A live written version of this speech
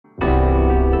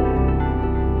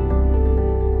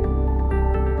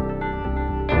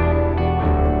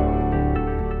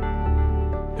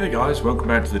Hey guys, welcome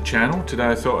back to the channel. Today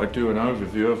I thought I'd do an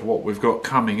overview of what we've got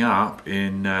coming up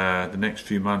in the next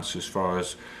few months as far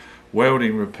as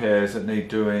welding repairs that need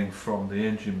doing from the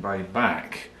engine bay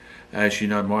back. As you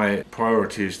know, my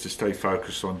priority is to stay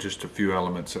focused on just a few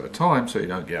elements at a time so you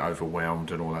don't get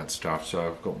overwhelmed and all that stuff. So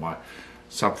I've got my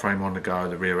subframe on the go,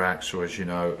 the rear axle as you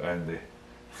know, and the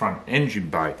front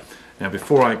engine bay. Now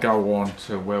before I go on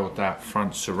to weld that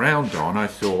front surround on, I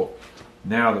thought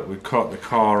now that we've got the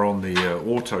car on the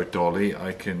auto dolly,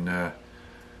 I can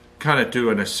kind of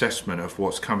do an assessment of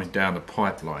what's coming down the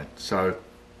pipeline. So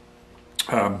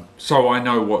I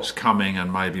know what's coming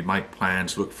and maybe make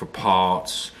plans, look for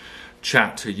parts,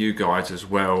 chat to you guys as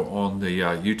well on the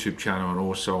YouTube channel and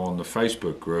also on the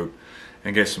Facebook group,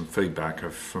 and get some feedback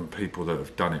from people that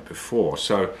have done it before.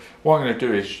 So what I'm going to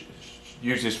do is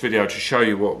use this video to show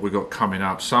you what we've got coming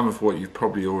up, some of what you've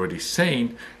probably already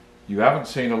seen. You haven't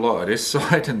seen a lot of this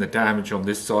side and the damage on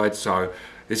this side, so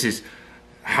this is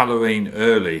Halloween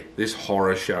early. This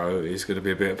horror show is going to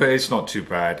be a bit, but it's not too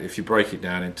bad if you break it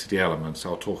down into the elements.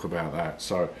 I'll talk about that.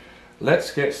 So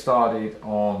let's get started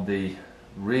on the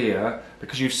rear,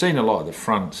 because you've seen a lot of the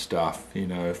front stuff, you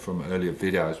know, from earlier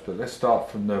videos, but let's start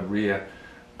from the rear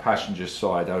passenger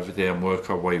side over there and work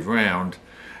our way round,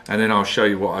 and then I'll show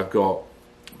you what I've got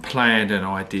planned and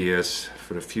ideas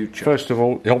for the future. First of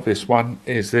all, the obvious one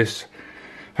is this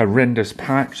horrendous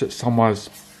patch that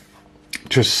someone's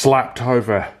just slapped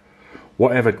over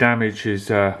whatever damage is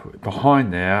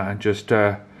behind there, and just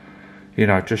you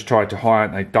know, just tried to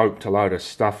hide it. They doped a load of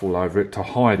stuff all over it to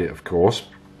hide it, of course.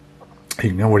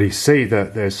 You can already see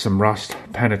that there's some rust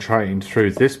penetrating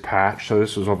through this patch, so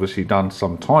this was obviously done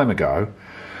some time ago.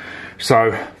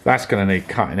 So that's going to need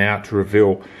cutting out to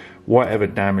reveal whatever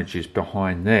damage is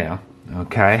behind there.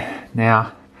 Okay,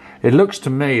 now it looks to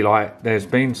me like there's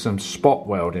been some spot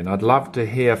welding. I'd love to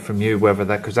hear from you whether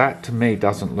that, because that to me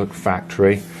doesn't look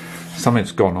factory.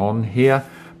 Something's gone on here,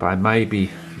 but I may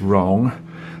be wrong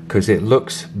because it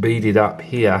looks beaded up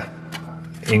here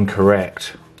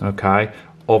incorrect. Okay,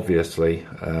 obviously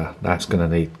that's going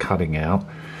to need cutting out,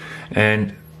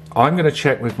 and I'm going to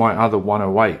check with my other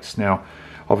 108s. Now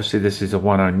obviously this is a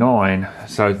 109,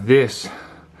 so this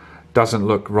doesn't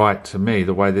look right to me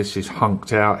the way this is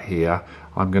hunked out here.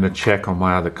 I'm going to check on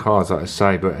my other cars, like I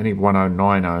say, but any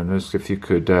 109 owners, if you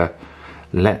could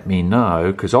let me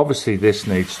know, because obviously this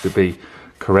needs to be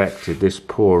corrected, this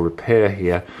poor repair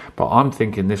here, but I'm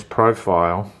thinking this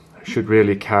profile should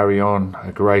really carry on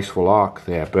a graceful arc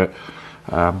there. But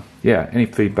yeah, any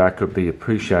feedback would be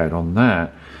appreciated on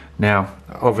that. Now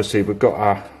obviously we've got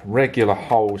our regular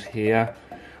holes here,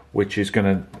 which is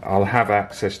I'll have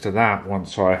access to that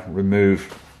once I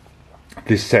remove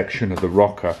this section of the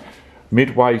rocker.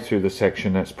 Midway through the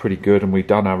section, that's pretty good, and we've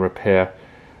done our repair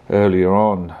earlier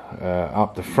on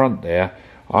up the front there.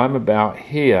 I'm about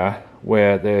here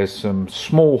where there's some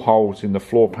small holes in the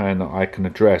floor pan that I can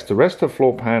address. The rest of the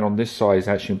floor pan on this side is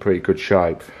actually in pretty good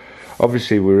shape.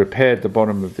 Obviously we repaired the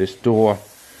bottom of this door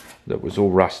that was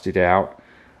all rusted out,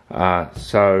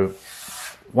 so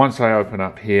once I open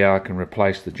up here, I can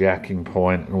replace the jacking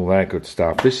point and all that good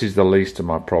stuff. This is the least of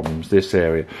my problems, this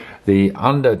area. The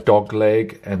under dog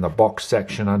leg and the box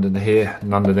section under here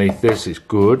and underneath this is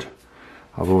good.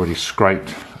 I've already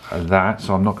scraped that,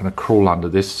 so I'm not going to crawl under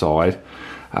this side.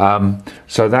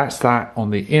 So that's that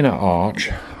on the inner arch.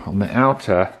 On the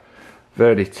outer,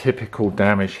 very typical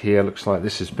damage here. Looks like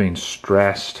this has been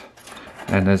stressed.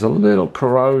 And there's a little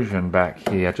corrosion back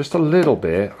here, just a little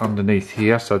bit underneath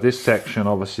here. So this section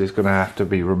obviously is going to have to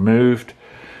be removed,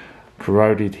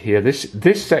 corroded here.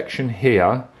 This section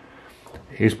here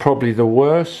is probably the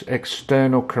worst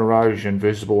external corrosion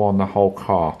visible on the whole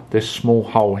car. This small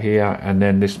hole here, and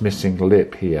then this missing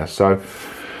lip here. So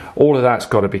all of that's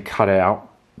got to be cut out.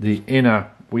 The inner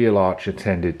wheel arch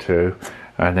attended to,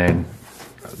 and then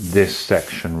this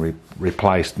section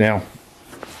replaced. Now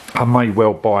I may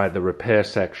well buy the repair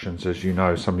sections. As you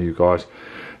know, some of you guys,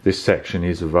 this section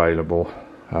is available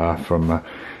from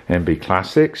MB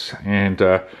Classics, and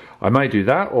I may do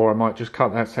that, or I might just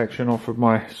cut that section off of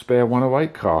my spare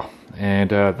 108 car, and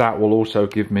that will also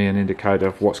give me an indicator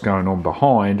of what's going on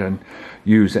behind, and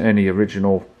use any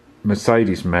original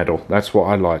Mercedes metal. That's what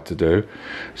I like to do,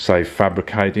 save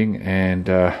fabricating, and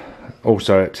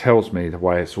also it tells me the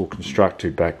way it's all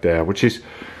constructed back there, which is,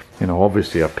 you know,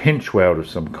 obviously a pinch weld of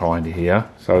some kind here.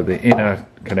 So the inner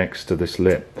connects to this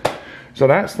lip. So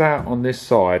that's that on this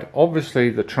side.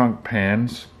 Obviously the trunk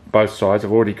pans, both sides,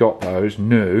 I've already got those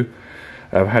new.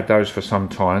 I've had those for some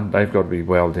time. They've got to be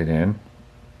welded in.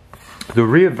 The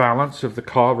rear valance of the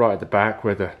car right at the back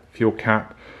where the fuel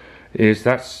cap is,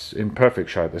 that's in perfect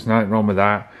shape. There's nothing wrong with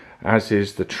that, as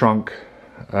is the trunk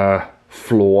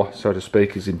floor, so to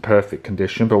speak, is in perfect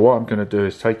condition. But what I'm going to do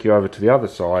is take you over to the other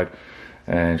side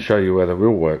and show you where the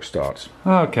real work starts.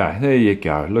 Okay, there you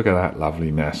go. Look at that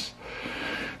lovely mess.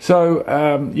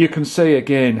 So you can see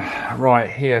again right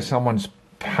here, someone's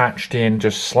patched in,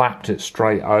 just slapped it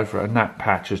straight over, and that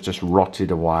patch has just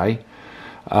rotted away.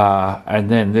 And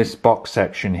then this box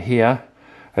section here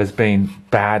has been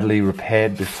badly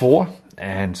repaired before,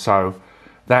 and so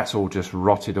that's all just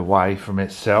rotted away from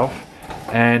itself.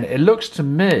 And it looks to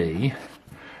me,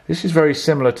 this is very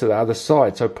similar to the other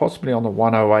side, so possibly on the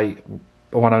 108,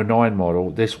 109 model,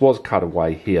 this was cut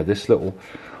away here, this little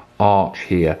arch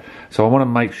here. So I want to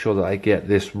make sure that I get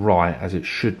this right as it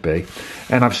should be.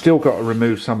 And I've still got to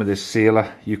remove some of this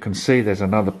sealer. You can see there's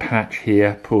another patch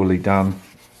here, poorly done.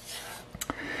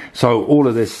 So all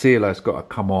of this sealer has got to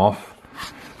come off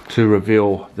to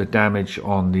reveal the damage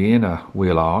on the inner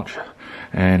wheel arch.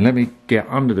 And let me get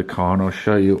under the car and I'll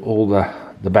show you all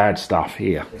the bad stuff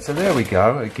here. So there we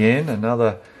go, again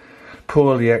another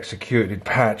poorly executed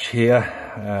patch here.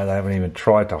 They haven't even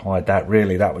tried to hide that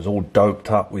really. That was all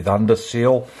doped up with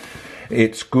underseal.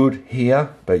 It's good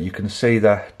here, but you can see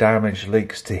the damage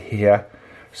leaks to here.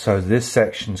 So this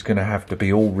section's going to have to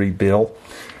be all rebuilt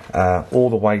all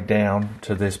the way down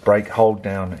to this brake hold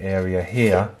down area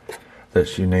here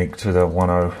that's unique to the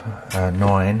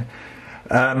 109.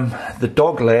 The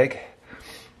dog leg,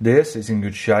 this is in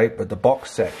good shape, but the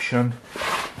box section,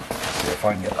 let's see if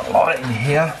I can get the light in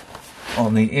here,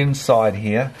 on the inside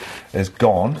here is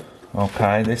gone.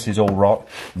 Okay, this is all rot.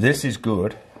 This is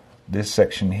good, this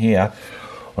section here,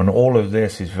 and all of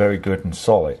this is very good and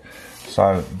solid.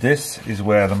 So this is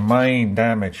where the main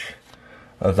damage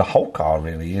of the whole car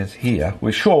really is here.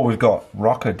 We're sure we've got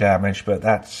rocker damage, but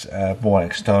that's more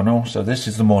external, so this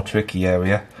is the more tricky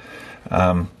area.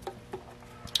 You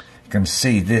can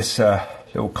see this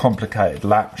little complicated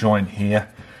lap joint here.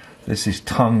 This is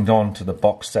tongued onto the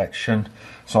box section,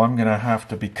 so I'm going to have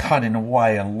to be cutting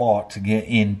away a lot to get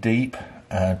in deep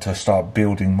to start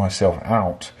building myself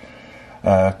out.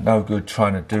 No good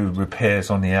trying to do repairs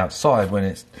on the outside when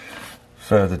it's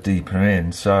further deeper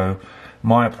in. So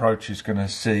my approach is going to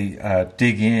see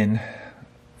dig in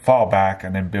far back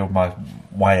and then build my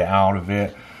way out of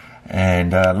it.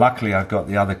 And luckily I've got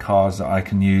the other cars that I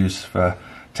can use for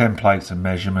templates and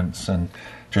measurements and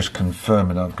just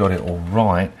confirming I've got it all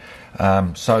right.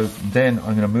 So then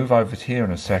I'm going to move over to here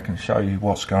in a second, show you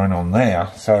what's going on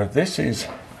there. So this is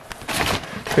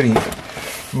pretty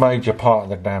major part of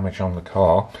the damage on the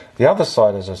car. The other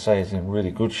side, as I say, is in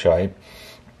really good shape.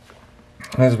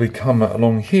 As we come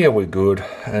along here we're good,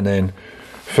 and then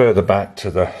further back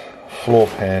to the floor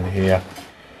pan here,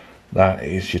 that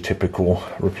is your typical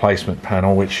replacement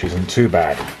panel, which isn't too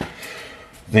bad.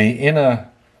 The inner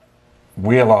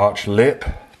wheel arch lip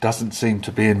doesn't seem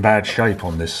to be in bad shape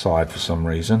on this side for some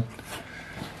reason.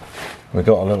 We've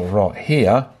got a little rot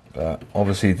here, but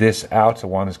obviously this outer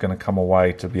one is going to come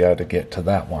away to be able to get to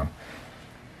that one.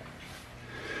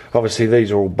 Obviously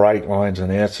these are all brake lines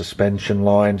and air suspension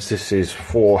lines. This is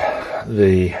for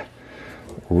the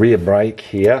rear brake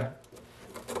here.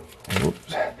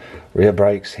 Oops. Rear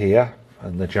brakes here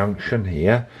and the junction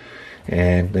here.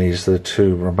 And these are the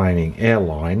two remaining air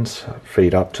lines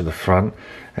feed up to the front.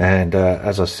 And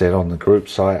as I said on the group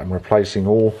site, I'm replacing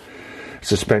all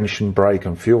suspension, brake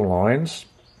and fuel lines.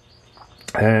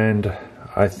 And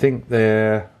I think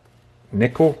they're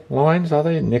nickel lines, are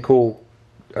they? Nickel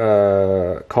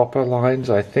copper lines,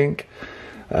 I think,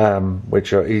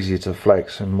 which are easier to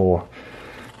flex and more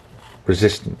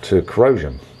resistant to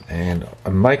corrosion. And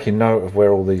I'm making note of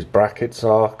where all these brackets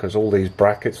are, because all these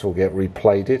brackets will get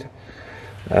replated.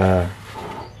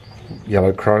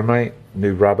 Yellow chromate,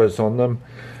 new rubbers on them,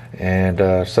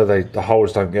 and so the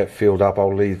holes don't get filled up.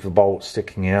 I'll leave the bolts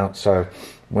sticking out, so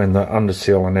when the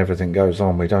underseal and everything goes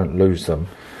on, we don't lose them.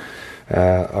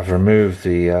 I've removed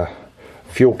the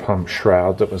fuel pump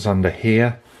shroud that was under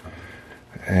here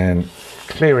and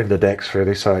clearing the decks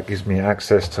really, so it gives me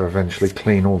access to eventually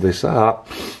clean all this up.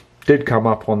 Did come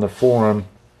up on the forum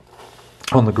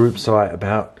on the group site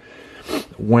about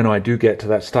when I do get to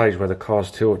that stage where the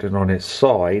car's tilted on its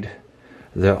side,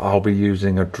 that I'll be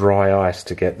using a dry ice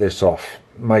to get this off.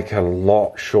 Make a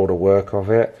lot shorter work of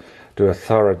it, do a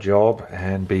thorough job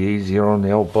and be easier on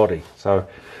the old body. So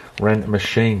rent a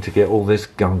machine to get all this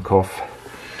gunk off.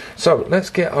 So let's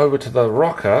get over to the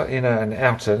rocker, inner and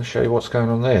outer, and show you what's going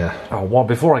on there. Oh, well,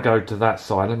 before I go to that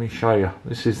side, let me show you.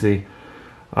 This is the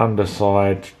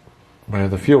underside where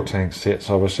the fuel tank sits,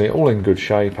 obviously. All in good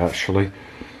shape, actually.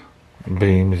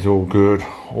 Beam is all good.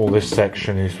 All this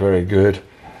section is very good.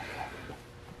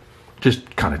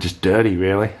 Just kind of just dirty,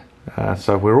 really.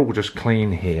 So we're all just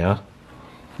clean here.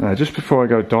 Just before I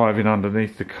go diving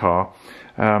underneath the car,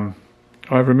 I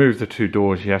removed the two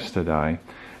doors yesterday,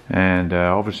 and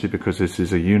obviously because this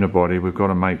is a unibody, we've got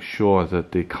to make sure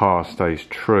that the car stays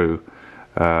true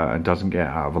and doesn't get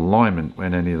out of alignment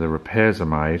when any of the repairs are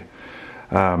made.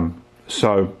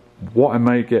 So what I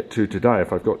may get to today,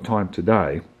 if I've got time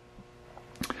today,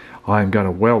 I'm going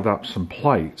to weld up some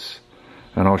plates,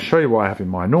 and I'll show you what I have in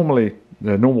mind. Normally,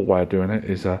 the normal way of doing it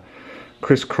is a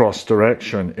crisscross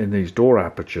direction in these door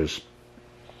apertures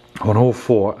on all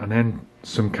four, and then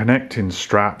some connecting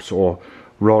straps or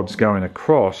rods going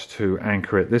across to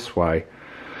anchor it this way,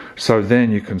 so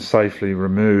then you can safely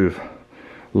remove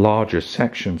larger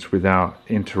sections without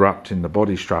interrupting the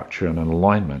body structure and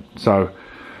alignment. So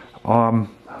a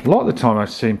lot of the time I've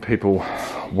seen people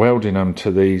welding them to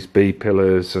these B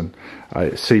pillars and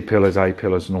C pillars, A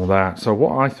pillars and all that. So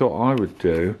what I thought I would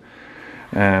do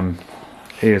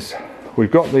is,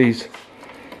 we've got these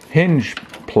hinge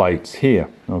plates here,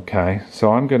 okay,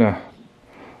 so I'm going to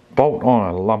bolt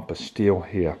on a lump of steel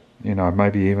here, you know,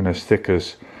 maybe even as thick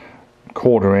as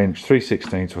 1/4 inch,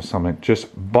 3/16 or something. Just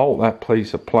bolt that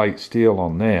piece of plate steel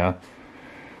on there,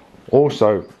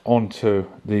 also onto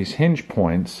these hinge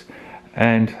points,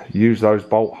 and use those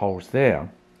bolt holes there,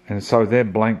 and so they're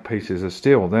blank pieces of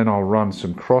steel. Then I'll run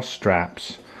some cross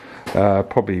straps,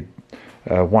 probably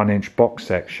 1 inch box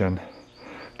section,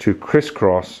 to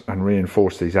crisscross and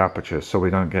reinforce these apertures so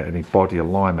we don't get any body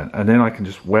alignment, and then I can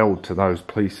just weld to those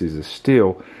pieces of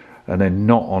steel and then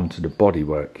not onto the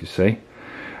bodywork, you see.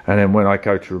 And then when I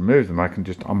go to remove them, I can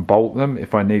just unbolt them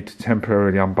if I need to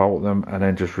temporarily unbolt them, and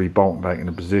then just rebolt them back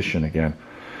into position again.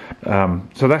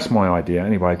 So that's my idea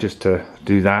anyway, just to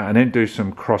do that, and then do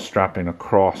some cross strapping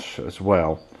across as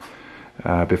well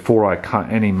before I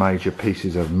cut any major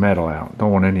pieces of metal out.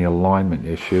 Don't want any alignment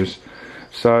issues.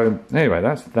 So anyway,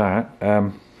 that's that.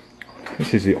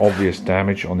 This is the obvious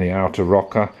damage on the outer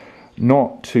rocker.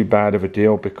 Not too bad of a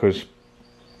deal because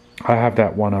I have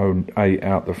that 108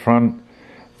 out the front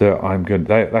that I'm going.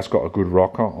 That's got a good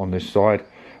rocker on this side,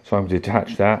 so I'm going to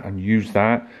detach that and use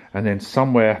that. And then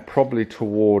somewhere probably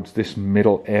towards this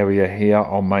middle area here,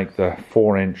 I'll make the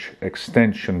 4 inch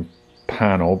extension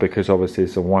panel, because obviously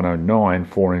it's a 109,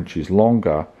 4 inches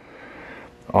longer.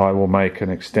 I will make an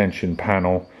extension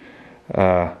panel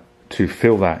to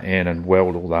fill that in and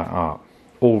weld all that up.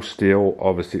 All steel,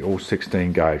 obviously all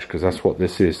 16 gauge, because that's what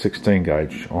this is, 16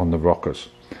 gauge on the rockers.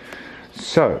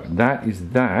 So that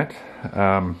is that.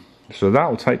 So that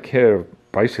will take care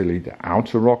of basically the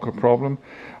outer rocker problem.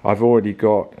 I've already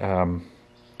got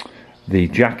the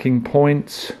jacking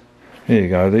points. Here you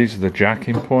go, these are the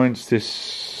jacking points.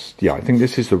 This, yeah, I think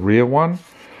this is the rear one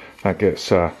that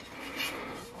gets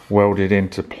welded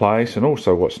into place. And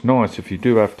also what's nice, if you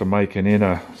do have to make an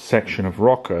inner section of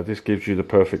rocker, this gives you the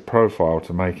perfect profile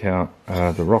to make out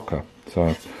the rocker.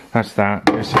 So that's that.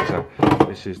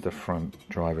 This is the front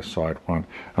driver's side one,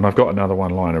 and I've got another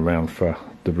one lying around for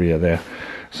the rear there.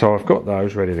 So I've got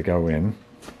those ready to go in.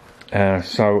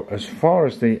 So as far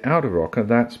as the outer rocker,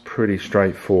 that's pretty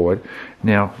straightforward.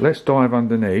 Now let's dive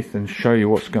underneath and show you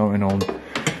what's going on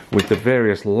with the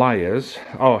various layers.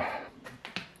 Oh,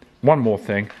 one more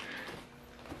thing.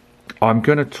 I'm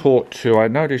going to talk to, I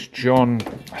noticed John,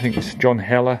 I think it's John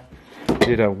Heller,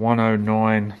 did a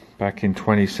 109 back in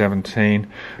 2017,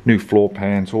 new floor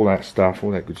pans, all that stuff,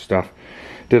 all that good stuff.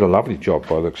 Did a lovely job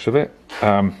by the looks of it.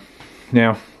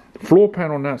 Now, floor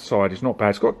pan on that side is not bad.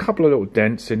 It's got a couple of little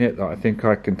dents in it that I think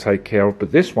I can take care of,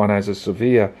 but this one has a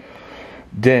severe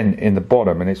dent in the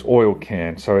bottom, and it's oil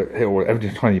can, so every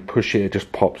time you push it, it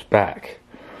just pops back.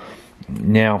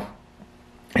 Now,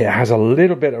 it has a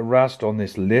little bit of rust on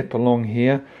this lip along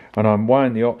here, and I'm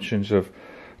weighing the options of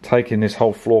taking this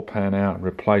whole floor pan out and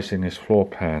replacing this floor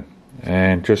pan.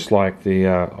 And just like the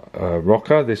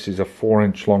rocker, this is a 4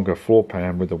 inch longer floor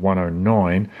pan with a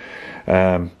 109.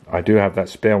 I do have that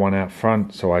spare one out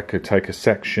front, so I could take a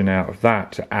section out of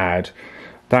that to add.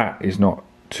 That is not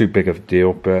too big of a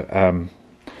deal, but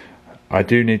I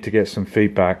do need to get some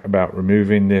feedback about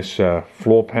removing this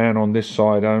floor pan on this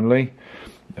side only.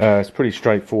 It's pretty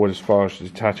straightforward as far as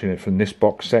detaching it from this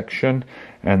box section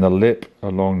and the lip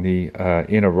along the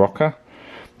inner rocker.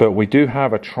 But we do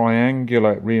have a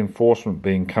triangular reinforcement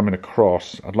beam coming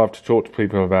across. I'd love to talk to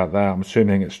people about that. I'm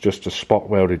assuming it's just a spot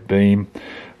welded beam,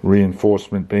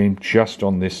 reinforcement beam just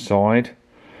on this side,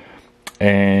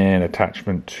 and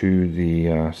attachment to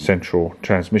the central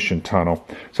transmission tunnel.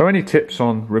 So any tips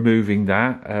on removing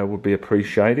that would be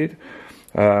appreciated.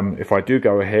 If I do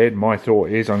go ahead, my thought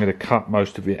is I'm going to cut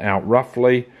most of it out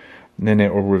roughly, and then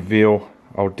it will reveal,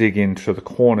 I'll dig into the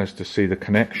corners to see the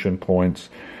connection points,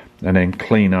 and then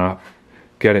clean up,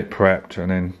 get it prepped, and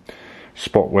then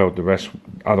spot weld the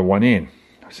other one in.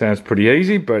 Sounds pretty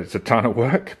easy, but it's a ton of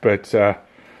work. But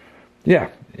yeah,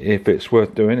 if it's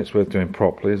worth doing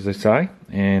properly, as they say.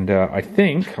 And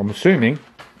I'm assuming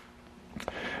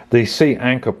the seat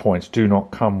anchor points do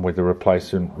not come with the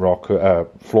replacement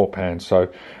floor pan, so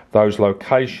those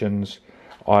locations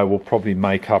I will probably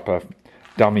make up a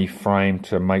dummy frame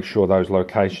to make sure those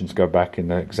locations go back in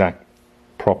the exact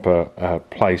proper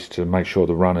place to make sure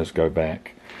the runners go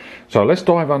back. So let's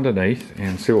dive underneath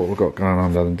and see what we've got going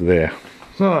on under there.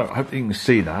 So I hope you can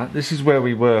see that. This is where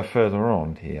we were further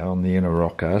on here on the inner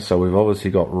rocker. So we've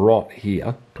obviously got rot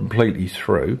here completely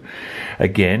through.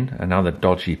 Again, another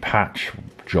dodgy patch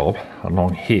job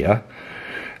along here.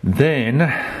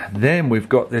 Then we've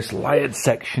got this layered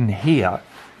section here,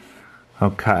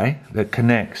 okay, that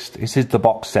connects. This is the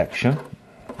box section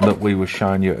that we were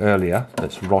showing you earlier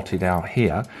that's rotted out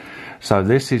here. So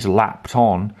this is lapped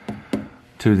on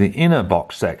to the inner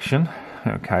box section,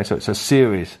 okay, so it's a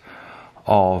series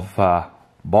of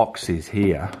boxes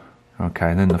here, okay,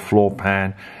 and then the floor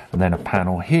pan and then a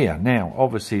panel here. Now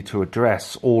obviously to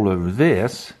address all of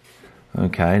this,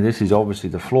 okay, this is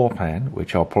obviously the floor pan,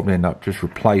 which I'll probably end up just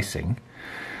replacing.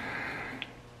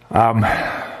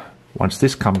 Once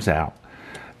this comes out,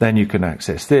 then you can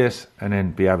access this and then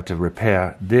be able to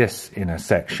repair this inner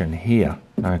section here,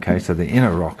 okay, so the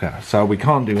inner rocker. So we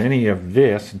can't do any of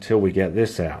this until we get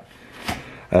this out.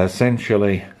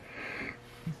 Essentially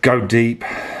go deep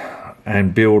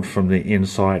and build from the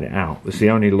inside out. It's the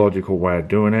only logical way of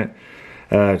doing it.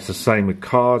 It's the same with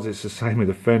cars, it's the same with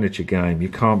the furniture game. You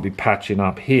can't be patching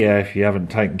up here if you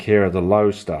haven't taken care of the low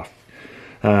stuff.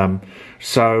 That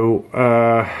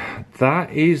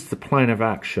is the plan of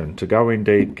action, to go in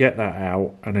deep, get that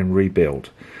out, and then rebuild.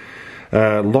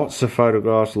 Lots of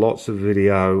photographs, lots of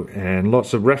video, and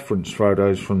lots of reference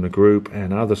photos from the group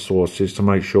and other sources to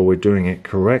make sure we're doing it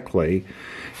correctly.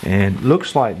 And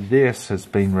looks like this has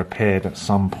been repaired at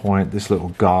some point, this little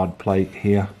guard plate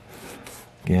here.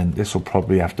 Again, this will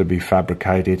probably have to be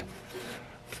fabricated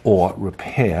or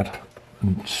repaired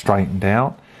and straightened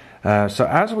out. So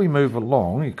as we move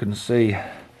along, you can see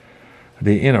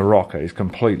the inner rocker is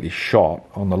completely shot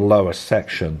on the lower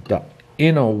section. The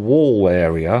inner wall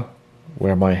area,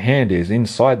 where my hand is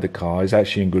inside the car, is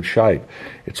actually in good shape.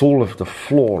 It's all of the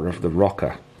floor of the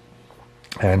rocker.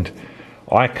 And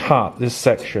I cut this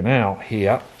section out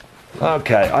here.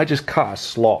 Okay, I just cut a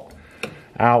slot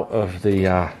out of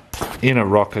the inner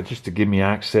rocker just to give me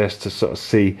access to sort of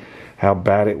see how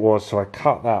bad it was. So I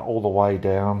cut that all the way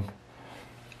down.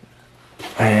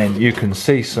 And you can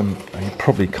see some, you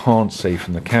probably can't see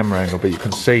from the camera angle, but you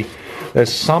can see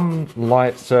there's some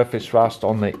light surface rust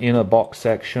on the inner box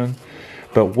section,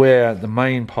 but where the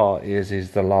main part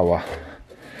is the lower,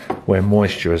 where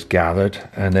moisture is gathered.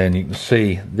 And then you can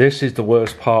see this is the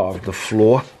worst part of the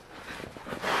floor,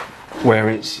 where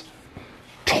it's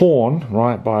torn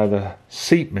right by the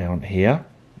seat mount here,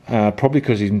 probably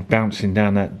because he's bouncing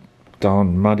down that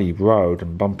darn muddy road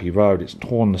and bumpy road. It's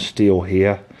torn the steel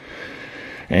here.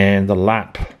 And the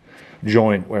lap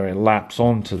joint where it laps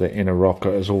onto the inner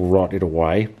rocker is all rotted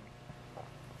away.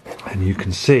 And you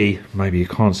can see, maybe you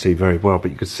can't see very well,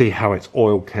 but you can see how it's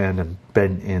oil canned and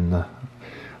bent in the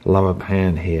lower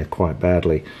pan here quite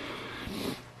badly.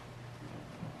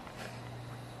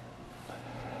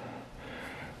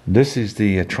 This is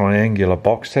the triangular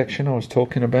box section I was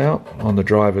talking about on the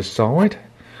driver's side.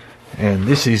 And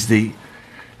this is the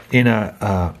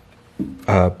inner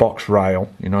box rail,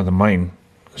 you know, the main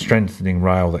strengthening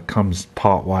rail that comes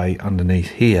part way underneath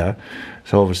here.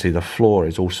 So obviously the floor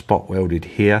is all spot welded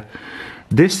here.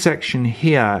 This section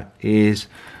here is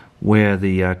where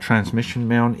the transmission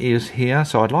mount is here.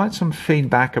 So I'd like some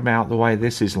feedback about the way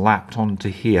this is lapped onto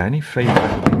here. Any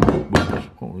feedback would be,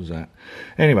 what was that?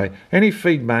 Anyway, any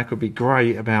feedback would be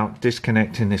great about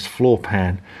disconnecting this floor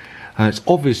pan. It's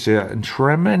obviously a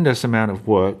tremendous amount of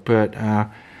work, but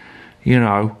you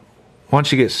know, once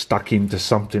you get stuck into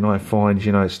something, I find,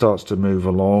 you know, it starts to move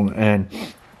along. And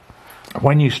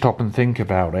when you stop and think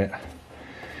about it,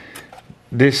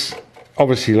 this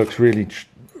obviously looks really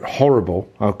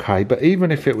horrible, okay, but even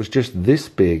if it was just this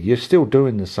big, you're still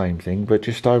doing the same thing, but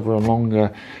just over a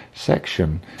longer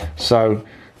section. So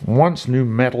once new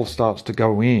metal starts to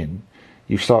go in,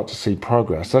 you start to see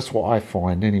progress. That's what I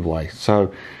find anyway.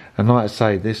 So, and like I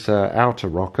say, this outer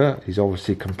rocker is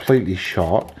obviously completely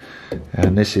shot,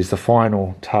 and this is the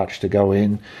final touch to go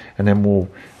in, and then we'll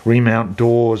remount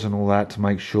doors and all that to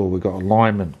make sure we've got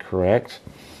alignment correct,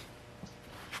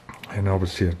 and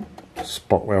obviously a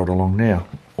spot weld along now,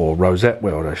 or rosette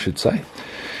weld I should say.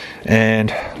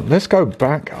 And let's go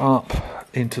back up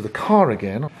into the car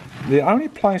again. The only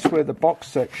place where the box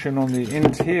section on the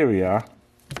interior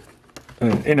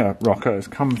inner rocker has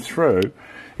come through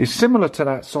is similar to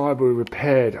that side we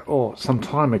repaired some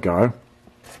time ago.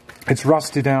 It's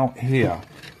rusted out here.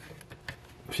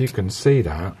 If you can see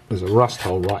that, there's a rust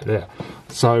hole right there.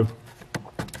 So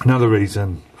another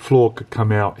reason floor could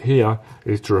come out here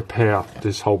is to repair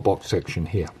this whole box section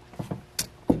here.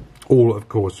 All of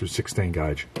course with 16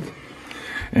 gauge.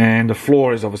 And the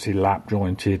floor is obviously lap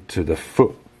jointed to the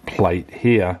foot plate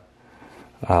here.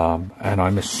 And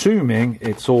I'm assuming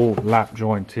it's all lap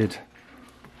jointed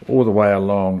all the way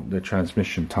along the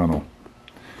transmission tunnel.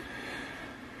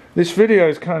 This video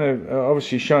is kind of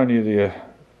obviously showing you the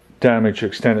damage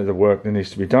extent of the work that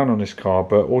needs to be done on this car,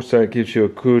 but also it gives you a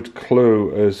good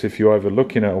clue as if you're ever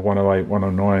looking at a 108,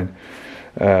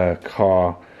 109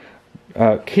 car,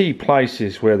 key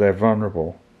places where they're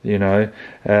vulnerable. You know,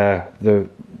 the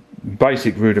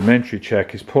basic rudimentary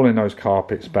check is pulling those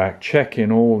carpets back,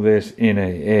 checking all this inner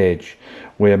edge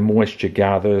where moisture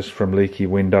gathers from leaky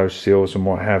window sills and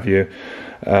what have you,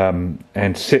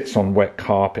 and sits on wet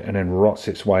carpet and then rots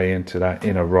its way into that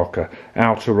inner rocker.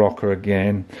 Outer rocker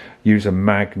again, use a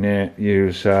magnet,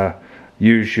 use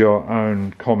your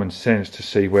own common sense to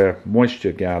see where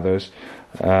moisture gathers,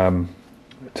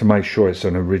 to make sure it's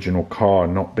an original car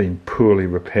and not been poorly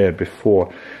repaired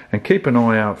before. And keep an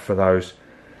eye out for those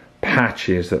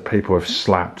patches that people have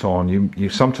slapped on. You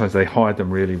sometimes they hide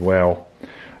them really well,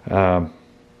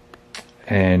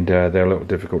 and they're a little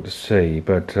difficult to see,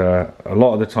 but a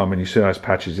lot of the time when you see those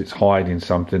patches, it's hiding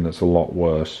something that's a lot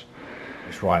worse.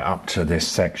 It's right up to this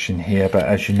section here, but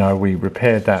as you know, we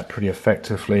repaired that pretty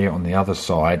effectively on the other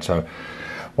side. So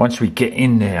once we get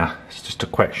in there, it's just a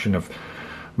question of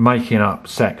making up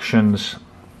sections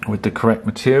with the correct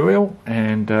material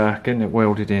and getting it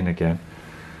welded in again.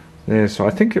 So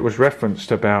I think it was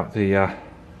referenced about the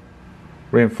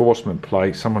reinforcement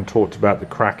plate. Someone talked about the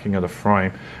cracking of the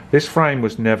frame. This frame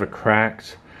was never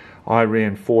cracked. I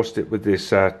reinforced it with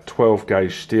this 12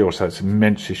 gauge steel, so it's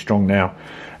immensely strong now,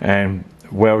 and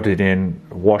welded in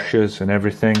washers and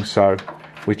everything. So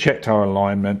we checked our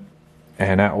alignment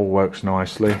and that all works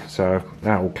nicely, so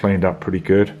that all cleaned up pretty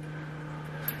good.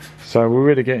 So we're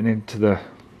really getting into the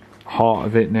heart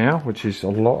of it now, which is a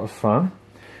lot of fun.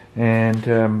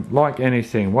 And like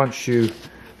anything, once you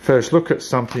first look at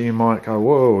something, you might go,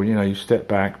 whoa, you know, you step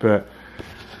back, but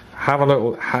have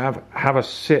a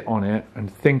sit on it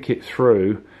and think it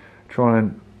through. Try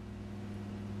and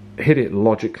hit it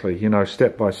logically, you know,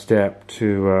 step by step,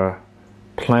 to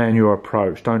plan your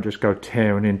approach. Don't just go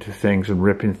tearing into things and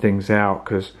ripping things out,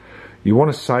 because you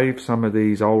want to save some of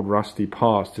these old rusty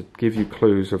parts to give you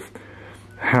clues of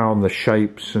how the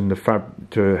shapes and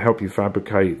to help you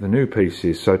fabricate the new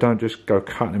pieces. So don't just go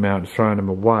cutting them out and throwing them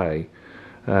away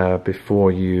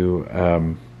before you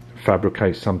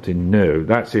fabricate something new.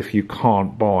 That's if you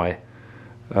can't buy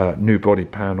new body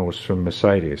panels from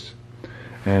Mercedes.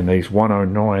 And these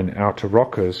 109 outer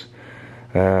rockers,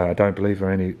 I don't believe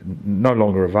are no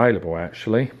longer available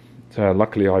actually. So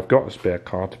luckily I've got a spare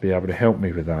car to be able to help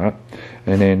me with that.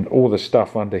 And then all the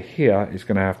stuff under here is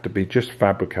going to have to be just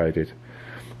fabricated,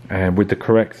 and with the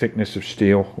correct thickness of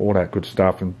steel, all that good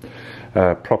stuff, and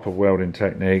proper welding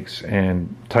techniques,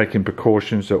 and taking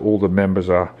precautions that all the members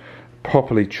are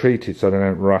properly treated so they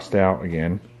don't rust out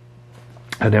again.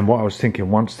 And then what I was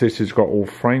thinking, once this has got all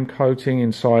frame coating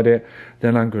inside it,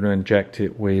 then I'm going to inject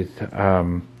it with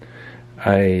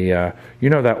you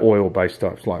know, that oil-based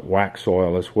stuff like wax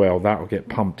oil as well. That will get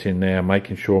pumped in there,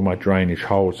 making sure my drainage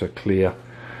holes are clear,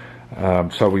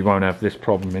 so we won't have this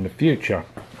problem in the future.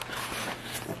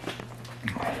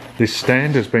 This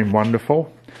stand has been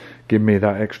wonderful, give me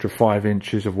that extra 5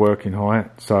 inches of working height.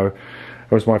 So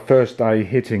it was my first day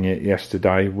hitting it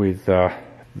yesterday with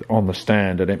on the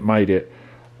stand, and it made it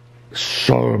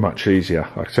so much easier.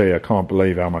 I tell you, I can't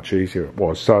believe how much easier it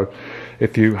was. So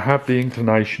if you have the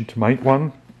inclination to make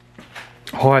one,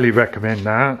 highly recommend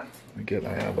that. Let me get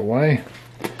that out of the way.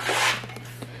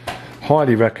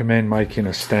 Highly recommend making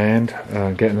a stand,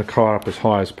 getting the car up as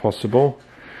high as possible.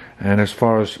 And as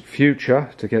far as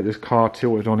future, to get this car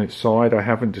tilted on its side, I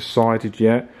haven't decided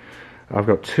yet. I've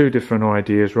got 2 different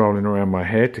ideas rolling around my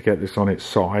head to get this on its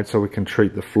side so we can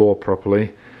treat the floor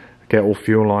properly, get all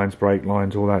fuel lines, brake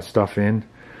lines, all that stuff in.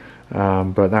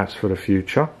 But that's for the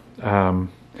future. Now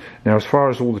as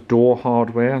far as all the door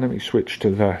hardware, let me switch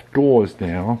to the doors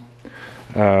now.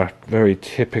 Very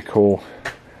typical.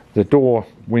 The door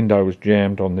window was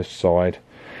jammed on this side,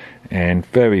 and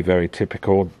very, very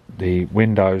typical. The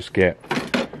windows get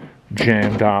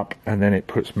jammed up, and then it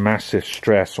puts massive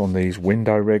stress on these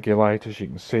window regulators. You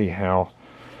can see how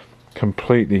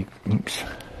completely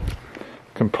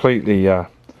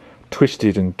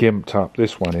twisted and gimped up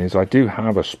this one is. I do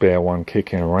have a spare one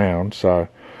kicking around, so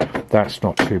that's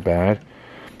not too bad.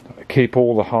 Keep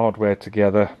all the hardware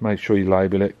together, make sure you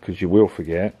label it, because you will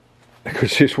forget,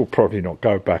 because this will probably not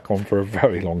go back on for a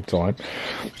very long time.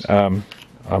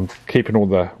 I'm keeping all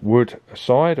the wood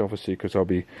aside, obviously, because I'll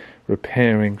be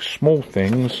repairing small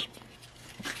things.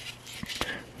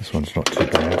 This one's not too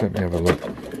bad. Let me have a look.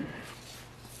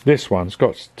 This one's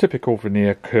got typical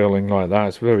veneer curling like that.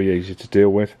 It's very easy to deal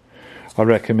with. I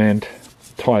recommend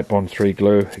Titebond 3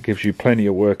 glue. It gives you plenty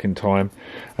of working time,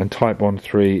 and Titebond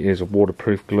 3 is a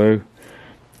waterproof glue,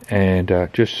 and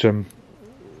just some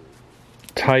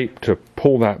tape to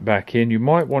pull that back in. You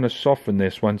might want to soften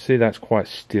this one. See, that's quite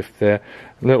stiff there.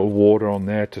 A little water on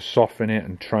there to soften it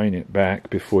and train it back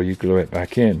before you glue it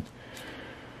back in.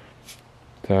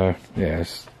 So yeah,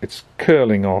 it's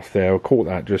curling off there. I caught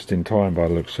that just in time by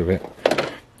the looks of it.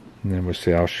 And then we'll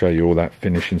see, I'll show you all that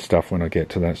finishing stuff when I get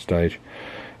to that stage.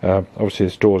 Obviously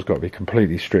this door's got to be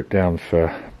completely stripped down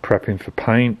for prepping for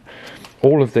paint.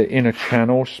 All of the inner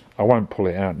channels, I won't pull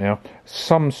it out now.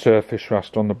 Some surface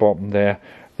rust on the bottom there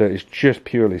that is just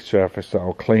purely surface that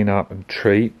I'll clean up and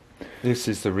treat. This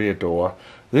is the rear door.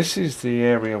 This is the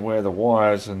area where the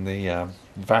wires and the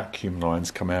vacuum lines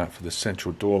come out for the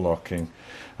central door locking.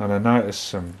 And I noticed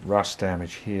some rust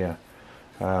damage here.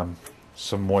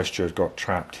 Some moisture has got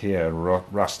trapped here,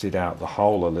 rusted out the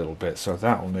hole a little bit, so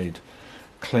that will need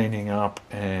cleaning up,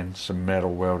 and some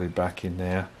metal welded back in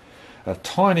there. A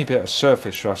tiny bit of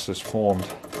surface rust has formed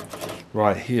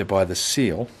right here by the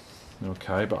seal.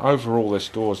 Okay, but overall this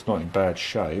door is not in bad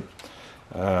shape.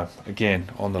 Again,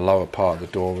 on the lower part of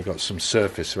the door we've got some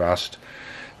surface rust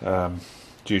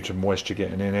due to moisture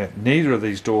getting in it. Neither of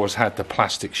these doors had the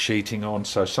plastic sheeting on,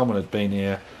 so someone had been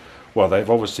here, well, they've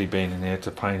obviously been in here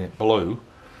to paint it blue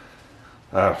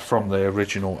from the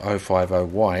original 050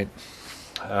 white.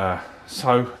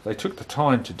 So they took the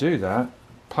time to do that,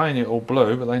 paint it all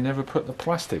blue, but they never put the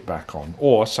plastic back on,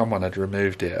 or someone had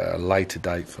removed it at a later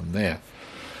date from there.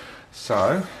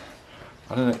 So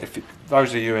I don't know if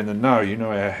those of you in the know, you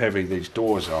know how heavy these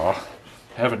doors are.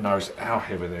 Heaven knows how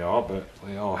heavy they are, but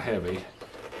they are heavy.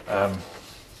 Let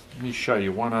me show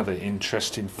you one other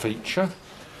interesting feature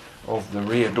of the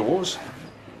rear doors.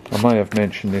 I may have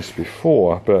mentioned this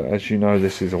before, but as you know,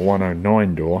 this is a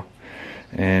 109 door,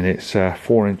 and it's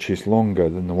 4 inches longer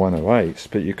than the 108s,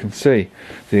 but you can see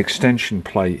the extension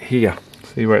plate here.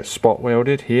 See where it's spot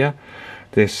welded here?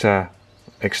 This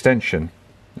extension,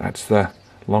 that's the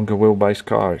longer wheelbase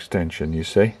car extension, you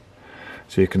see.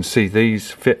 So you can see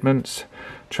these fitments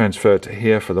transferred to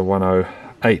here for the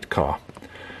 108 car.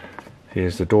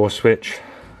 Here's the door switch,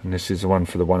 and this is the one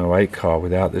for the 108 car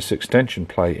without this extension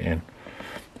plate in.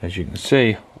 As you can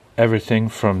see, everything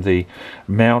from the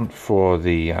mount for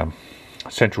the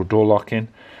central door lock-in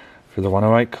for the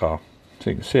 108 car. So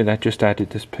you can see they just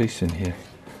added this piece in here.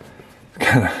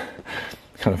 Kind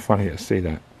of funny to see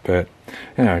that, but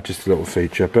you know, just a little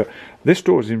feature. But this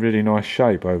door is in really nice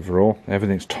shape overall.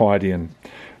 Everything's tidy and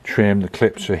trimmed. The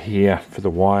clips are here for the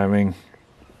wiring.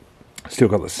 Still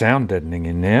got the sound deadening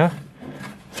in there.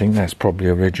 I think that's probably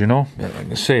original. You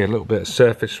can see a little bit of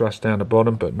surface rust down the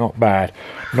bottom, but not bad.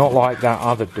 Not like that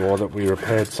other door that we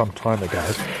repaired some time ago.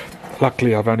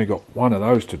 Luckily I've only got one of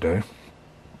those to do,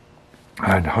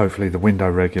 and hopefully the window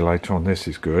regulator on this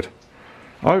is good.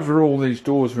 Overall these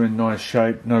doors are in nice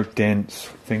shape, no dents,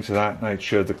 things of that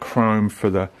nature. The chrome for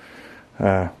the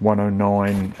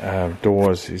 109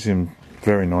 doors is in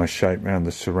very nice shape around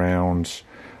the surrounds.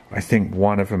 I think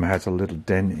one of them has a little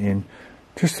dent in.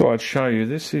 Just thought I'd show you,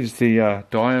 this is the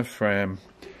diaphragm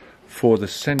for the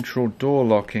central door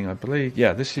locking, I believe.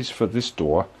 Yeah, this is for this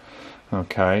door.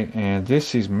 Okay, and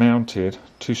this is mounted,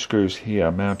 2 screws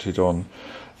here mounted on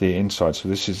the inside. So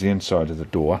this is the inside of the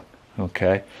door.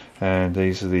 Okay, and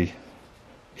these are the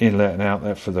inlet and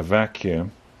outlet for the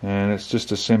vacuum. And it's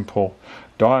just a simple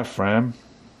diaphragm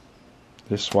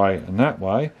this way and that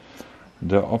way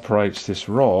that operates this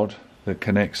rod that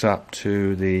connects up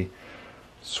to the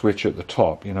switch at the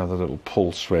top, you know, the little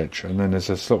pull switch. And then there's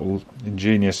this little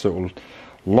ingenious little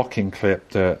locking clip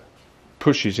that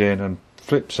pushes in and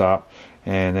flips up,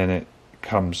 and then it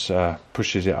comes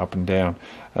pushes it up and down.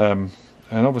 And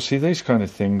obviously these kind of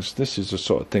things, this is the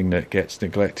sort of thing that gets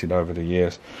neglected over the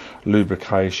years.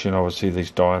 Lubrication, obviously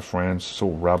these diaphragms, it's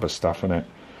all rubber stuff in it,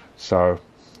 so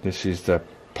this is the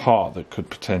part that could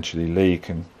potentially leak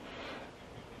and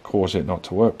cause it not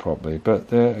to work properly. But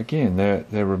they're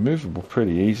removable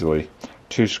pretty easily.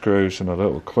 2 screws and a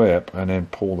little clip, and then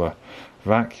pull the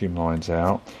vacuum lines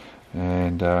out,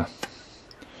 and there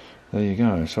you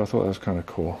go. So I thought that was kind of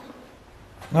cool.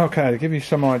 Okay, to give you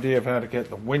some idea of how to get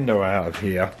the window out of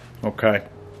here, okay.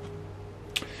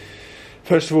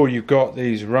 First of all, you've got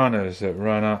these runners that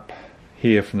run up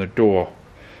here from the door.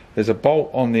 There's a bolt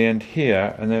on the end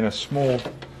here, and then a small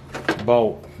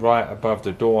bolt right above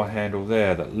the door handle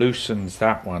there that loosens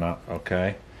that one up,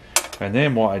 okay. And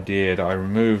then what I did, I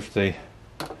removed the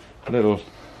little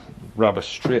rubber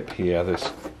strip here,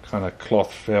 this kind of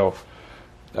cloth felt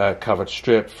covered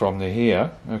strip from the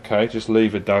here, okay. Just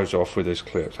levered those off with this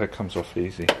clip, that comes off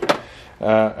easy.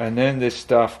 And then this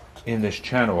stuff in this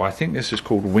channel, I think this is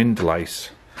called windlace,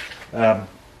 and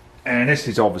this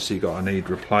is obviously got to need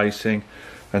replacing,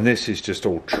 and this is just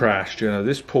all trashed, you know.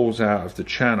 This pulls out of the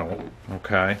channel,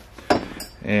 okay,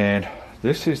 and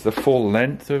this is the full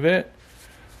length of it,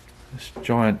 this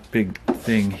giant big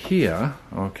thing here,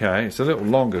 okay. It's a little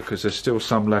longer because there's still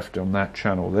some left on that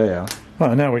channel there.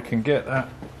 Right, now we can get that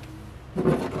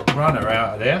runner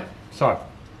out of there. So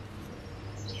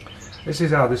this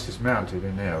is how this is mounted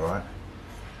in there, right?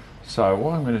 So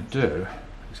what I'm going to do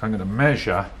is I'm going to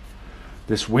measure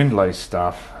this windlace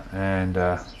stuff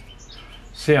and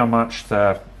see how much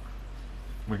we're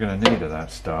going to need of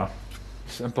that stuff.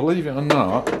 And believe it or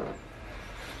not,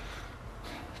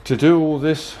 to do all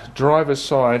this driver's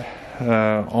side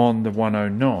on the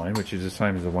 109, which is the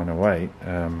same as the 108,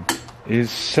 is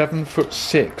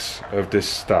 7'6" of this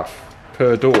stuff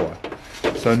per door.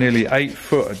 So nearly 8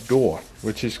 foot a door,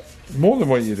 which is more than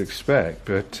what you'd expect.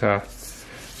 But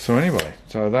so anyway,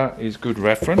 so that is good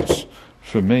reference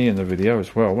for me in the video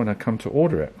as well when I come to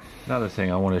order it. Another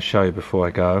thing I want to show you before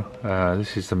I go,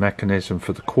 this is the mechanism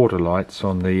for the quarter lights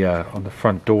on the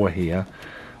front door here.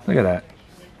 Look at that,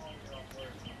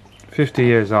 50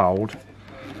 years old.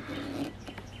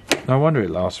 No wonder it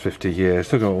lasts 50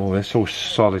 years. Look at all this, all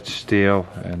solid steel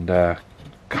and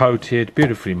coated,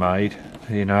 beautifully made,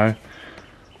 you know.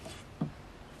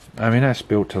 I mean, that's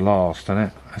built to last, isn't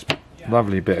it? That's a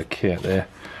lovely bit of kit there.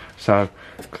 So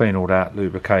clean all that,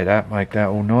 lubricate that, make that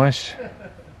all nice.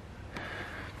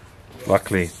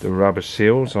 Luckily the rubber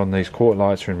seals on these quarter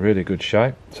lights are in really good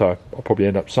shape, so I'll probably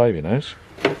end up saving those.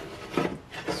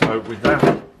 So with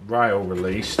that rail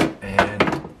released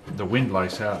and the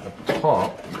windlace out the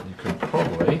top, you can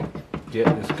probably get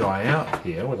this guy out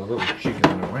here with a little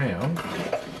jiggling around.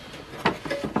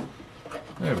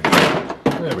 There we go.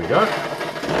 There we go.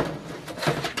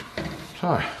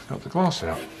 So, got the glass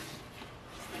out.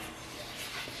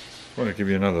 I want to give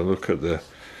you another look at the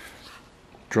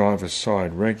driver's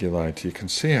side regulator. You can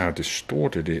see how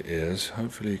distorted it is.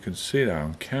 Hopefully you can see that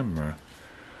on camera.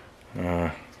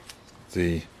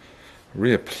 The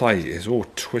rear plate is all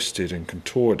twisted and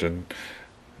contorted and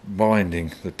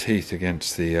binding the teeth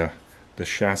against the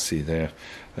chassis there.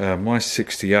 My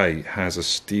 68 has a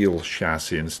steel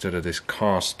chassis instead of this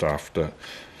car stuff that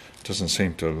doesn't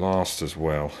seem to last as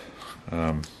well.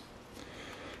 And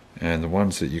the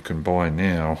ones that you can buy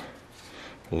now,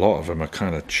 a lot of them are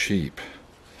kind of cheap,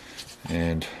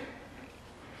 and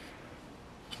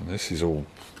this is all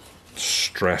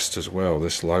stressed as well.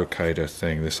 This locator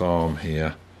thing, this arm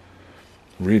here,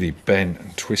 really bent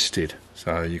and twisted,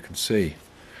 so you can see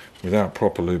without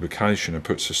proper lubrication it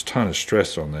puts a ton of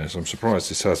stress on there. So I'm surprised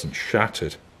this hasn't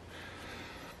shattered.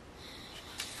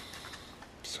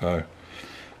 So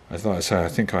as I say, I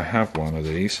think I have one of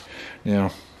these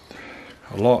now.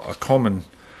 A common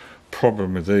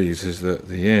problem with these is that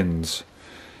the ends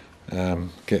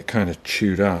get kind of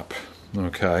chewed up,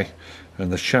 okay,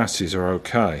 and the chassis are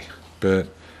okay, but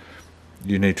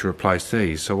you need to replace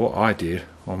these. So what I did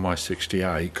on my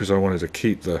 68, because I wanted to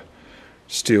keep the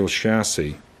steel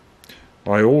chassis,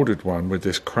 I ordered one with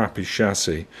this crappy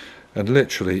chassis, and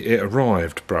literally it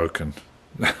arrived broken.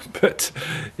 But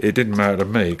it didn't matter to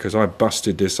me because I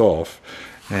busted this off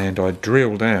and I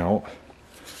drilled out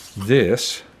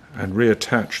this and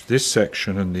reattached this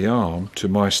section and the arm to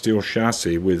my steel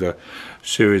chassis with a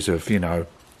series of, you know,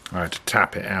 I had to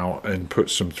tap it out and put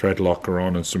some thread locker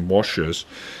on and some washers,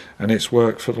 and it's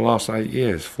worked for the last 8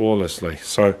 years flawlessly.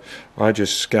 So I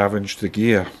just scavenged the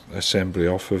gear assembly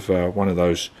off of one of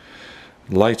those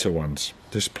later ones.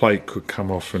 This plate could come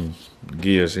off and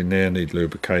gears in there need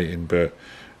lubricating, but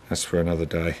that's for another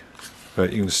day.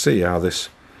 But you can see how this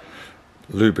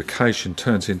lubrication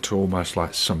turns into almost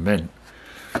like cement.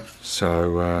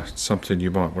 So something you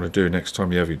might want to do next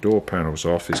time you have your door panels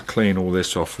off is clean all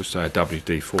this off with, say, a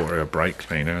WD-40 or a brake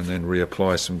cleaner, and then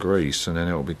reapply some grease, and then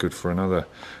it'll be good for another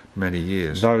many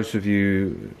years. Those of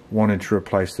you wanting to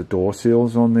replace the door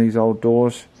seals on these old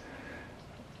doors,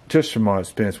 just from my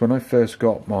experience, when I first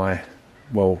got my,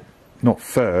 well, not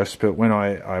first, but when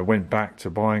I went back to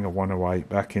buying a 108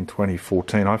 back in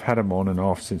 2014, I've had them on and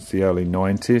off since the early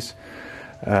 90s.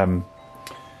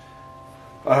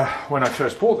 when I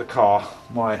first bought the car,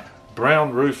 my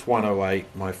brown roof 108,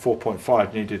 my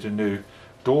 4.5 needed a new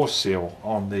door seal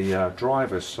on the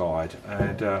driver's side,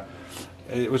 and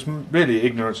it was really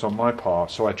ignorance on my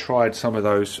part, so I tried some of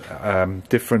those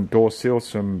different door seals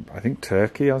from, I think,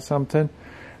 Turkey or something.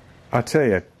 I tell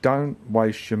you, don't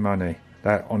waste your money.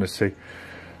 That, honestly,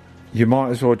 you might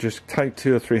as well just take $200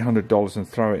 or $300 and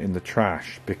throw it in the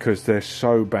trash, because they're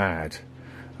so bad.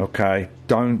 Okay,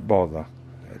 don't bother.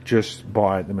 Just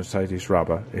buy the Mercedes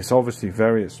rubber. It's obviously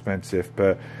very expensive,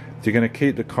 but if you're going to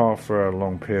keep the car for a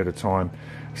long period of time,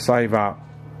 save up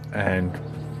and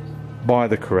buy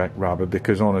the correct rubber,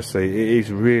 because honestly, it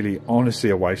is really honestly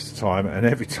a waste of time, and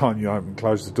every time you open and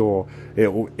close the door,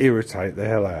 it will irritate the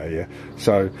hell out of you.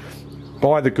 So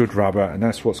buy the good rubber, and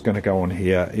that's what's going to go on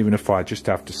here. Even if I just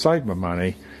have to save my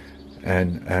money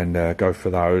and go for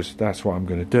those, that's what I'm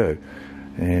going to do.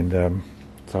 And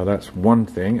so that's one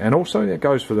thing. And also it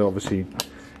goes for the obviously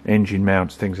engine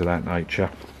mounts, things of that nature.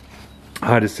 I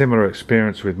had a similar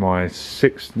experience with my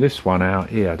this one out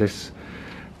here, this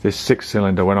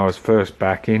 6-cylinder, when I was first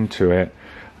back into it.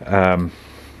 Let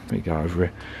me go over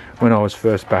it. When I was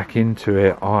first back into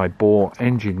it, I bought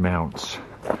engine mounts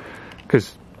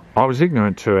because I was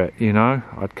ignorant to it, you know.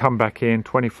 I'd come back in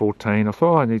 2014, I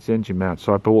thought, oh, I need engine mounts,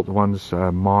 so I bought the ones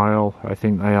Mile, I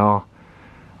think they are.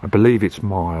 I believe it's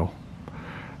Mile.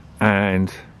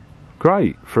 And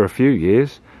great for a few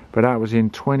years, but that was in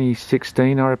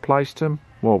 2016 I replaced them.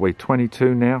 What are we,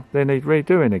 22 now? They need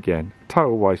redoing again.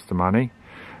 Total waste of money.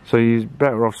 So you're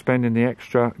better off spending the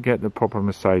extra, get the proper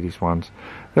Mercedes ones.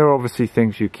 There are obviously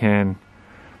things you can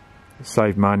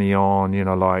save money on, you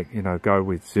know, like, you know, go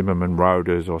with Zimmerman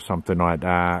rotors or something like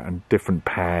that, and different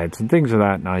pads and things of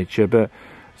that nature. But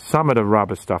some of the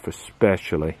rubber stuff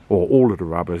especially, or all of the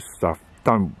rubber stuff,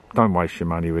 don't waste your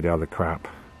money with the other crap.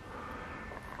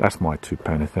 That's my 2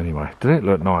 penneth anyway. Doesn't it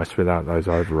look nice without those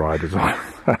overriders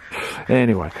on?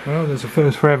 Anyway, well, there's a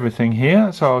first for everything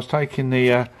here. So I was taking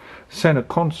the center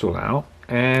console out,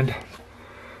 and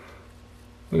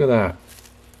look at that.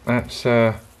 That's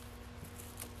a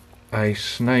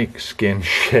snake skin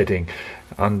shedding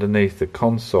underneath the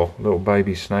console. Little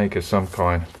baby snake of some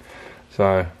kind.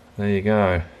 So there you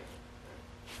go.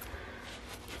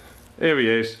 Here he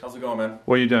is. How's it going, man?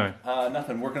 What are you doing?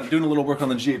 Nothing. Doing a little work on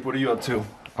the Jeep. What are you up to?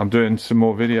 I'm doing some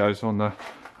more videos on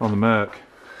the Merc.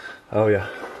 Oh yeah.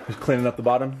 Just cleaning up the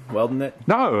bottom, welding it?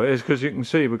 No, it's because you can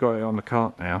see we've got it on the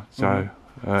cart now. So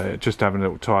just having a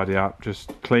little tidy up,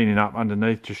 just cleaning up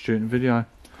underneath, just shooting video.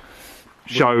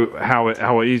 Show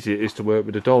how easy it is to work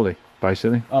with a dolly,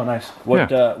 basically. Oh, nice.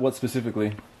 What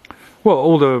specifically? Well,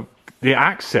 all the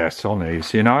access on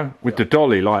these, you know, with the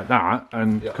dolly like that,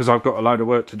 and because I've got a load of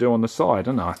work to do on the side,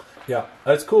 haven't I? Yeah,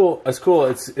 that's cool. That's cool.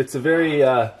 It's a very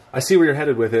I see where you're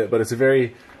headed with it, but it's a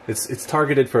very it's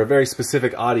targeted for a very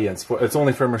specific audience. It's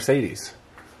only for Mercedes.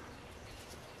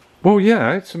 Well,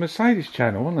 yeah, it's a Mercedes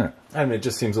channel, isn't it? I mean, it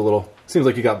just seems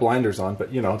like you got blinders on,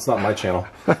 but you know, it's not my channel.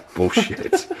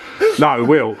 Bullshit. No,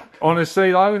 Will.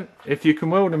 Honestly though, if you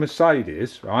can weld a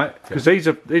Mercedes, right? Because these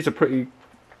are pretty,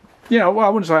 you know, well, I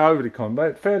wouldn't say overly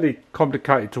complicated, but fairly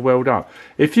complicated to weld up.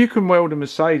 If you can weld a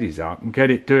Mercedes up and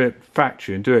do it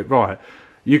factory and do it right,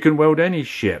 you can weld any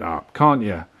shit up, can't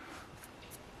you?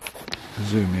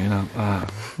 Zoom in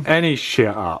up. Any shit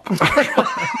up.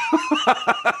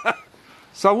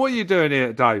 So what are you doing here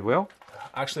today, Will?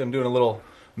 Actually, I'm doing a little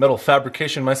metal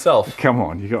fabrication myself. Come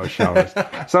on, you got to show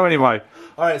us. So anyway,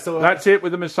 all right, so that's it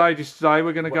with the Mercedes today.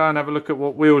 We're going to go and have a look at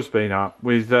what Will's been up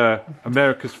with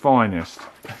America's finest.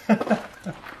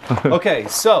 Okay,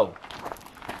 so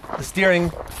the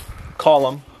steering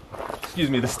column, excuse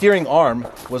me, the steering arm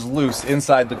was loose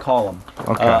inside the column.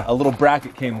 Okay. A little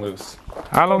bracket came loose.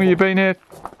 How long have you been here?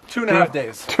 2.5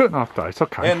 days. 2.5 days,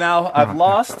 okay. And now I've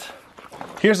lost.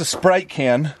 Here's a Sprite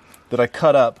can that I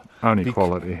cut up. Only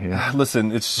quality here.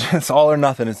 Listen, it's all or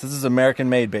nothing. This is American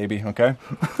made, baby. Okay.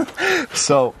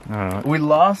 So we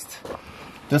lost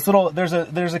this little. There's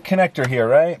a connector here,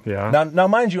 right? Yeah. Now,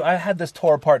 mind you, I had this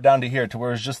tore apart down to here to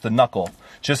where it's just the knuckle,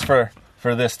 just for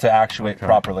this to actuate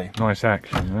properly. Nice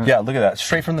action. Yeah, look at that,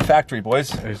 straight from the factory,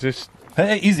 boys. Is this?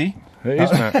 Hey, easy. It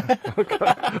is, man.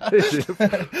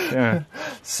 Okay. Yeah.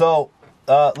 So,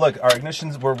 look, our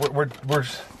ignitions. We're.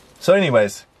 So,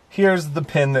 anyways, here's the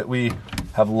pin that we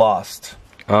have lost.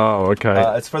 Oh,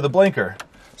 okay. It's for the blinker.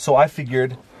 So I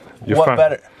figured,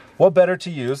 what better to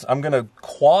use? I'm gonna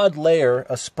quad layer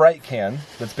a Sprite can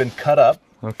that's been cut up.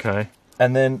 Okay.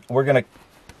 And then we're gonna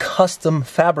custom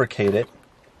fabricate it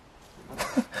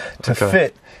to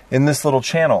fit in this little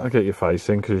channel. I get your face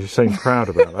in because you seem proud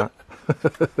about that.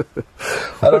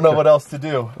 I don't know what else to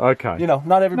do. Okay. You know,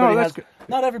 not everybody has.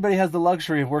 Not everybody has the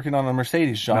luxury of working on a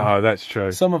Mercedes, John. No, that's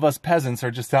true. Some of us peasants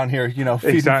are just down here, you know,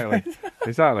 feeding. Exactly.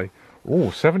 Exactly.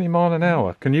 Oh, 70 mile an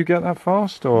hour. Can you get that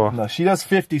fast, or? No, she does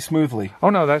 50 smoothly.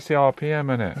 Oh no, that's the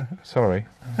RPM, isn't it? Sorry.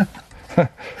 100.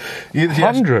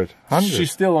 100. She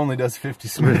still only does 50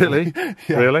 smoothly. Really?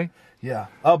 Yeah. Really? Yeah.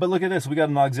 Oh, but look at this. We got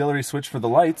an auxiliary switch for the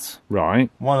lights. Right.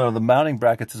 One of the mounting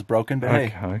brackets is broken, but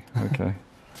hey. Okay. Okay.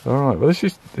 All right. Well, this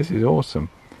is awesome.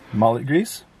 Mullet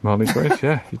grease? Mullet grease,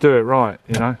 yeah. You do it right,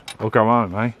 you know. Or go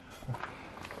home, eh?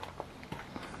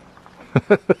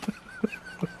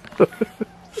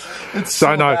 It's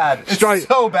so bad. It's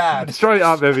so bad. Straight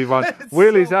up, everyone.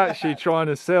 Will is actually trying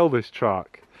to sell this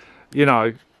truck. You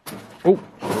know. Oh.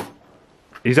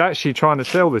 He's actually trying to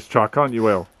sell this truck, aren't you,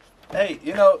 Will? Hey,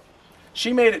 you know,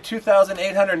 she made it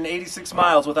 2,886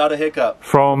 miles without a hiccup.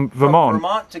 From Vermont? From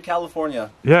Vermont to California.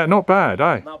 Yeah, not bad,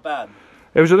 eh? Not bad.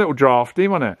 It was a little drafty,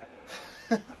 wasn't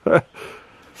it?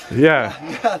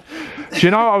 Yeah. Do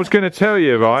you know what I was going to tell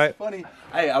you, right? It's funny.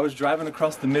 Hey, I was driving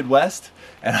across the Midwest,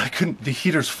 and I couldn't, the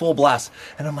heater's full blast.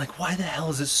 And I'm like, why the hell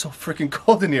is it so freaking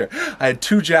cold in here? I had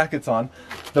 2 jackets on.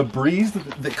 The breeze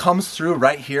that comes through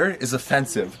right here is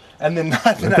offensive. And then,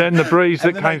 the breeze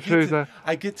that came through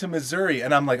I get to Missouri,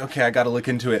 and I'm like, okay, I got to look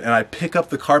into it. And I pick up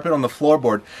the carpet on the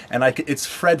floorboard, and it's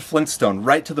Fred Flintstone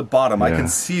right to the bottom. Yeah. I can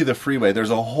see the freeway. There's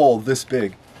a hole this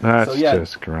big. That's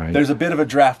just great. There's a bit of a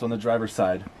draft on the driver's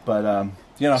side, but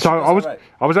you know. So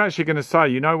I was actually going to say,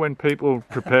 you know, when people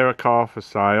prepare a car for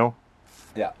sale,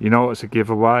 yeah. You know what's a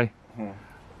giveaway?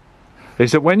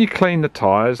 Is that when you clean the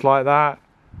tires like that.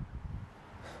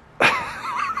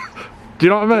 Do you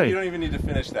know what I mean? You don't even need to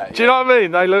finish that. Do you know what I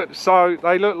mean?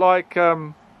 They look like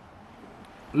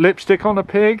lipstick on a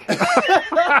pig.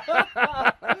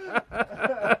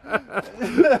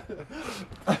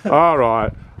 All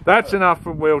right, that's enough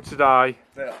from Will today.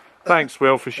 Yeah. Thanks,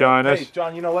 Will, for showing us. Hey,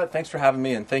 John, you know what? Thanks for having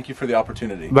me, and thank you for the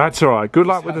opportunity. That's all right. Good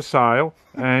luck with the sale.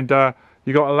 And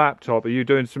you got a laptop. Are you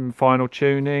doing some final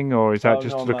tuning, or is that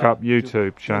just to look up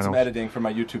YouTube channels? Some editing for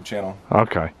my YouTube channel.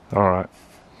 Okay. All right.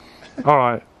 All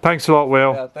right. Thanks a lot,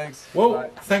 Will. Yeah, thanks. Well,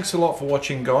 thanks a lot for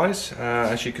watching, guys.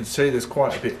 As you can see, there's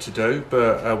quite a bit to do,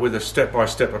 but with a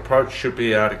step-by-step approach, should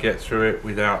be able to get through it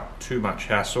without too much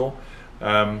hassle.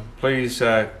 Please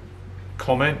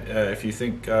comment if you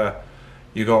think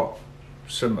you got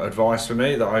some advice for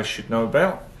me that I should know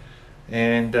about.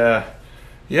 And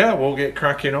yeah, we'll get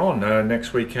cracking on.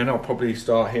 Next weekend I'll probably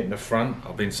start hitting the front.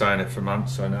 I've been saying it for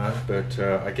months, I know, but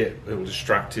I get a little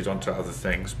distracted onto other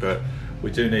things. But we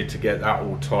do need to get that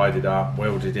all tidied up,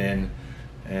 welded in,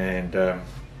 and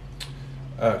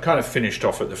kind of finished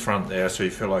off at the front there, so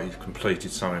you feel like you've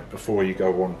completed something before you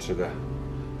go on to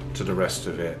the rest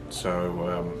of it.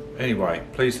 So anyway,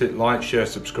 please hit like, share,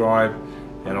 subscribe,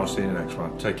 and I'll see you in the next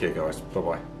one. Take care, guys. Bye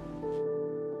bye.